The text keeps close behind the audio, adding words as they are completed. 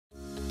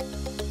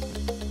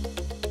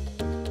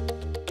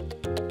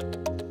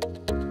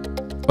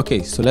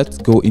Okay, so let's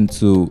go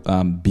into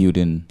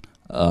building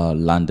a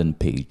landing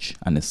page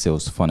and a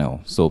sales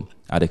funnel. So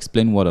I'd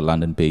explain what a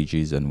landing page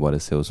is and what a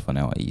sales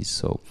funnel is.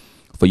 So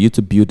for you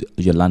to build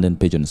your landing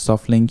page on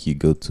Softlink, you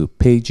go to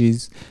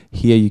pages.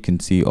 Here you can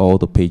see all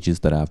the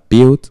pages that I've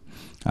built.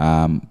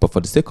 But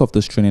for the sake of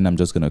this training, I'm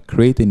just going to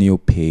create a new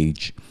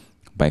page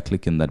by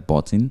clicking that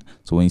button.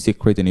 So when you say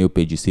create a new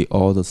page, you see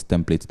all those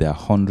templates. There are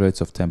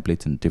hundreds of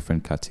templates in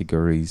different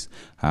categories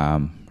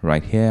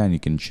right here, and you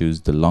can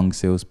choose the long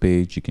sales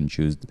page. You can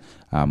choose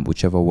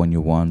whichever one you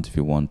want. If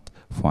you want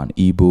for an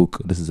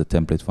ebook, this is a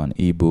template for an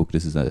ebook.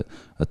 This is a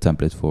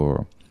template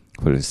for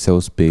a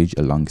sales page,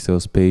 a long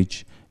sales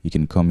page. You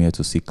can come here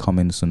to see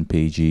coming soon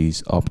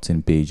pages,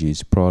 opt-in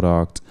pages,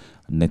 product,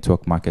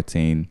 network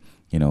marketing,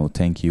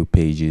 thank you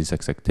pages,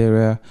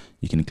 etc.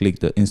 You can click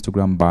the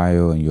Instagram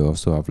bio, and you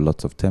also have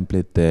lots of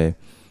template there,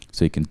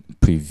 so you can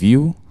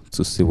preview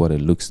to see what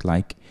it looks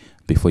like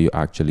before you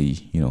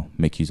actually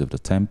make use of the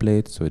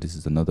template. So this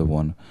is another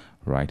one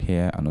right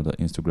here, another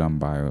Instagram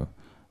bio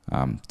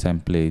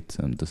template,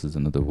 and this is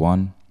another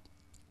one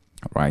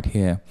right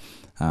here,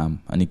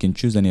 and you can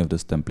choose any of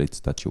those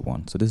templates that you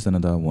want. So this is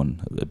another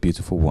one, a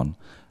beautiful one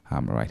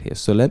right here.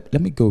 So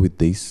let me go with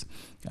this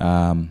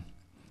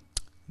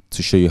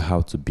to show you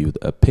how to build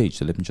a page.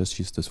 So let me just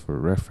use this for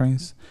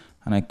reference,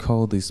 and I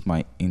call this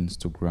my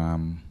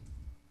Instagram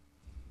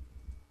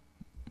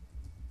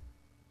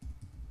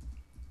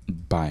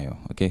bio.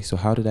 Okay, so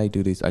how did I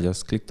do this? I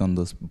just clicked on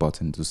this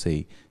button to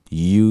say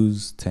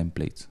use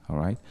template. All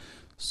right,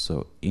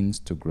 so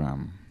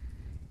Instagram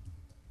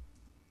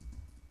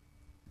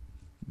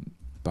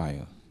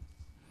bio,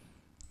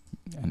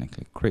 and I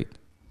click create.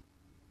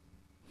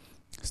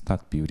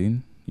 Start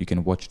building. You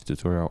can watch the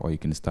tutorial or you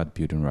can start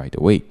building right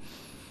away.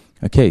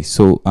 Okay,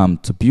 so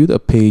to build a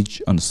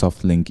page on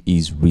Softlink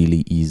is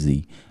really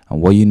easy,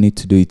 and what you need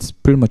to do is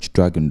pretty much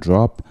drag and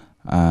drop,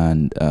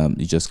 and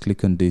you just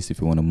click on this if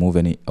you want to move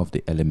any of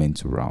the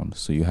elements around.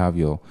 So you have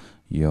your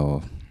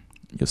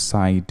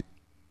side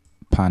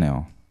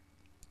panel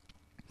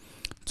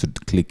to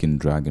click and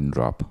drag and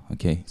drop.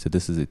 Okay, so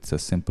this is it's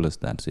as simple as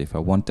that. So if I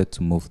wanted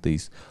to move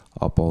this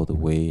up all the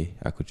way,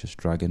 I could just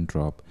drag and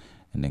drop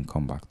and then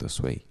come back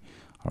this way.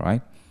 All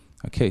right.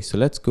 Okay, so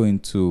let's go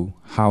into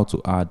how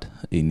to add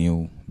a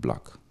new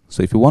block.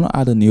 So if you want to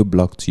add a new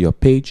block to your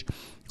page,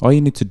 all you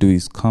need to do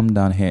is come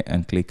down here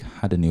and click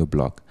add a new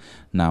block.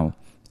 Now,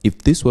 if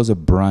this was a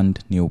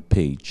brand new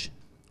page,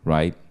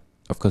 right,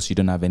 of course you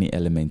don't have any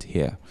element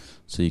here,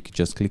 so you could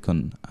just click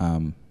on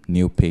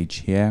new page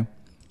here,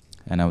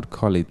 and I would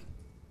call it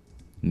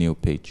new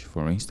page,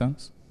 for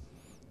instance.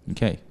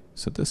 Okay,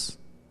 so this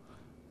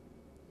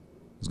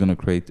is going to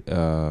create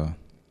a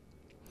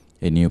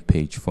new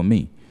page for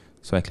me.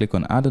 So I click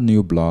on add a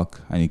new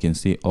block, and you can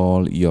see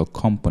all your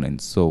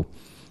components. So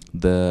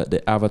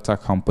the avatar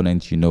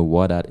component, you know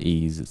what that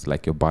is. It's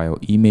like your bio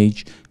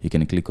image. You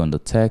can click on the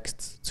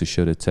text to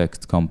show the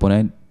text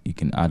component. You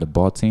can add a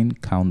button,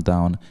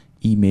 countdown,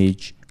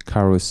 image,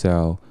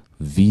 carousel,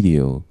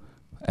 video,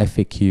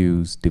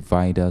 FAQs,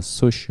 dividers,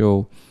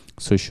 social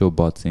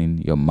button,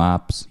 your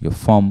maps, your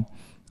form,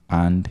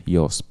 and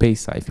your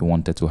spacer if you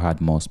wanted to add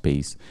more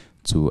space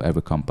to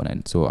every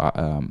component. So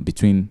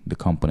between the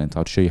components,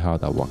 I'll show you how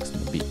that works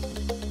in a bit.